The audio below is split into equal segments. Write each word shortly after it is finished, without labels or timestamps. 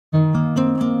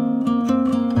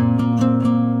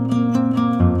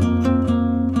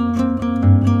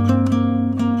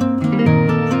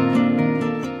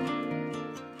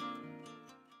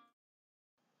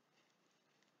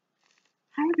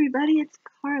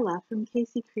Carla from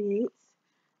Casey Creates,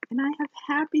 and I have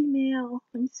Happy Mail.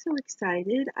 I'm so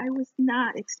excited. I was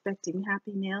not expecting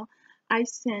Happy Mail. I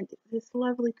sent this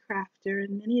lovely crafter,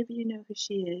 and many of you know who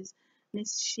she is,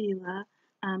 Ms Sheila,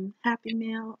 Happy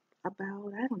Mail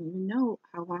about, I don't even know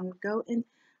how long ago, and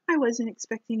I wasn't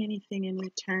expecting anything in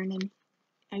return. And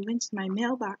I went to my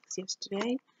mailbox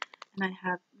yesterday, and I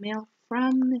have mail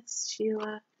from Ms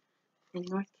Sheila in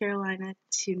North Carolina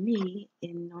to me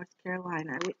in North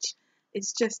Carolina, which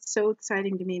is just so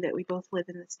exciting to me that we both live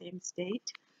in the same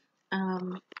state.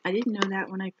 I didn't know that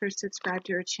when I first subscribed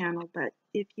to her channel, but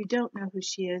if you don't know who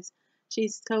she is,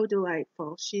 she's so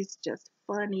delightful. She's just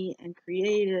funny and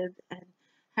creative and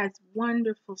has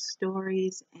wonderful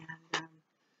stories, and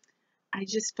I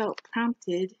just felt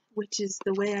prompted, which is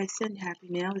the way I send Happy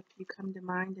Mail. If you come to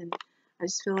mind and I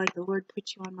just feel like the Lord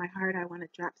put you on my heart, I want to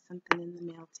drop something in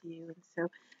the mail to you. And so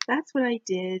that's what I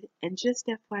did. And just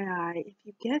FYI, if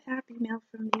you get Happy Mail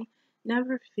from me,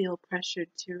 never feel pressured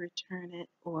to return it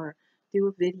or do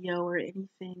a video or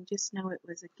anything. Just know it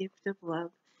was a gift of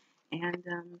love. And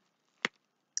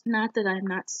not that I'm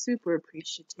not super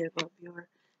appreciative of your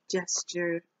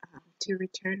gesture to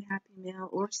return Happy Mail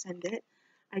or send it.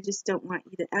 I just don't want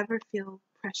you to ever feel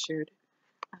pressured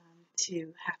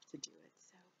to have to do it.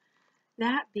 So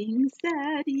that being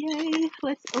said, yay,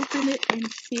 let's open it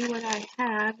and see what I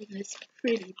have in this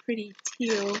pretty, pretty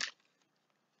teal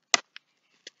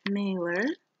mailer.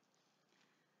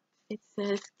 It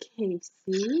says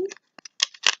Casey.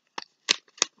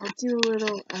 I'll do a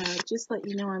little, just let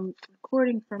you know I'm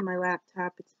recording from my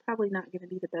laptop. It's probably not going to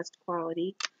be the best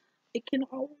quality. I can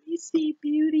already see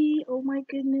beauty. Oh my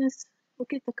goodness.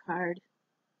 Look at the card.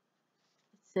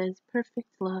 It says perfect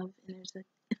love, and there's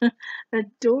a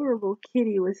adorable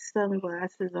kitty with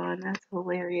sunglasses on. That's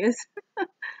hilarious.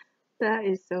 That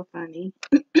is so funny.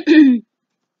 See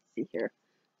here.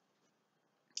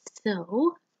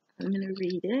 So, I'm going to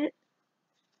read it.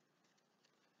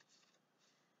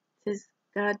 It says,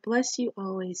 God bless you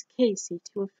always, Casey,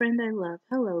 to a friend I love.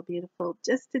 Hello, beautiful.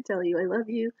 Just to tell you I love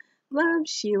you. Love,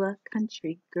 Sheila,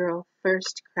 country girl,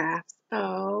 first crafts.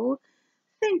 Oh,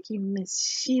 thank you, Ms.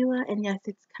 Sheila. And yes,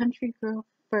 it's Country Girl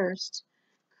First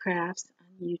Crafts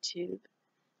on YouTube.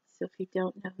 So if you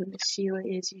don't know who Ms. Sheila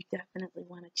is, you definitely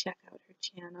want to check out her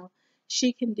channel.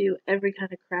 She can do every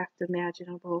kind of craft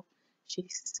imaginable. She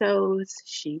sews,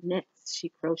 she knits,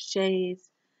 she crochets,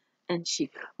 and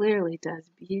she clearly does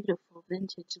beautiful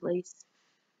vintage lace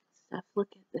stuff. Look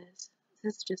at this.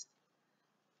 This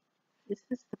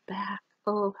is the back.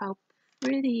 Oh, how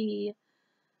pretty.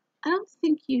 I don't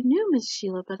think you knew, Ms.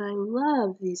 Sheila, but I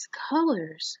love these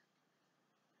colors.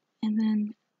 And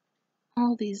then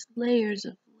all these layers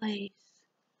of lace.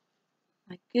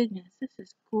 My goodness, this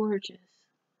is gorgeous.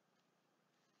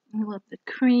 I love the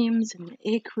creams and the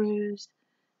ecrus.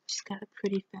 She's got a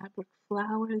pretty fabric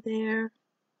flower there.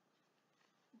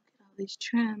 Look at all these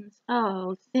trims.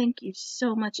 Oh, thank you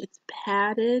so much. It's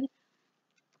padded.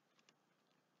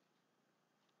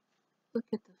 Look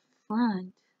at the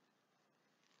front.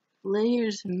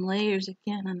 Layers and layers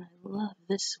again, and I love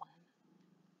this one.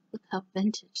 Look how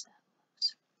vintage that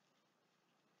looks.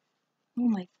 Oh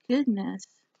my goodness.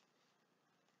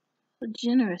 How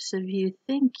generous of you.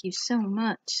 Thank you so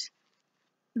much.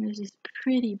 And there's these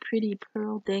pretty, pretty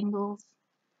pearl dangles.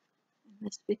 And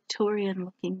this Victorian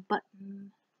looking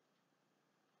button.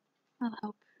 Oh,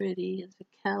 how pretty. It's a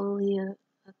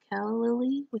calla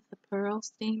lily with the pearl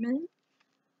stamen.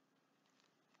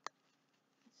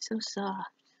 It's so soft.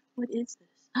 What is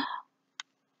this?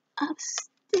 A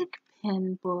stick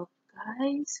pen book,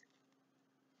 guys.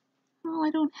 Oh, I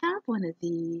don't have one of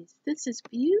these. This is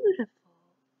beautiful.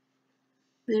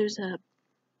 There's a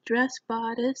dress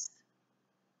bodice.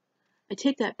 I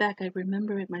take that back. I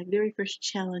remember at my very first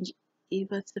challenge,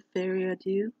 Eva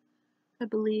Safariadu, I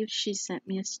believe she sent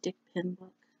me a stick pin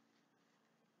book.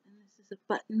 And this is a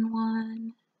button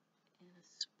one, and a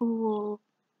spool,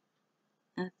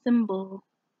 and a thimble,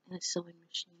 and a sewing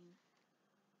machine.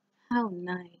 How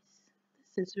nice.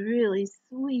 This is really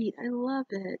sweet. I love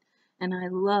it. And I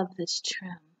love this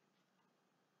trim.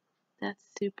 That's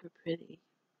super pretty.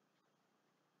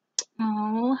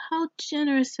 Oh, how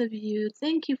generous of you.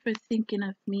 Thank you for thinking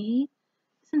of me.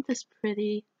 Isn't this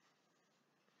pretty?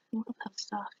 Look how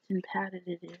soft and padded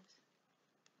it is.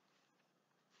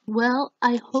 Well,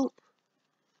 I hope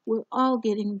we're all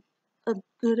getting a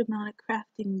good amount of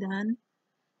crafting done.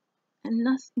 And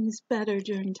nothing's better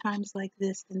during times like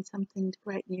this than something to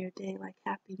brighten your day like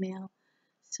Happy Mail.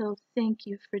 So thank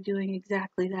you for doing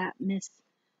exactly that, Ms.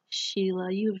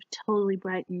 Sheila. You've totally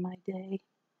brightened my day.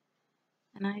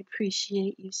 And I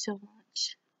appreciate you so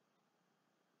much.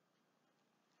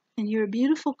 And you're a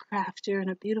beautiful crafter and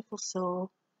a beautiful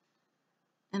soul.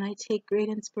 And I take great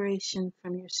inspiration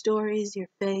from your stories, your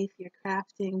faith, your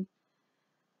crafting.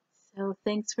 So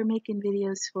thanks for making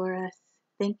videos for us.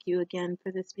 Thank you again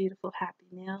for this beautiful happy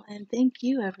mail. And thank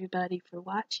you everybody for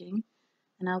watching.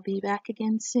 And I'll be back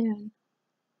again soon.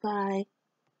 Bye.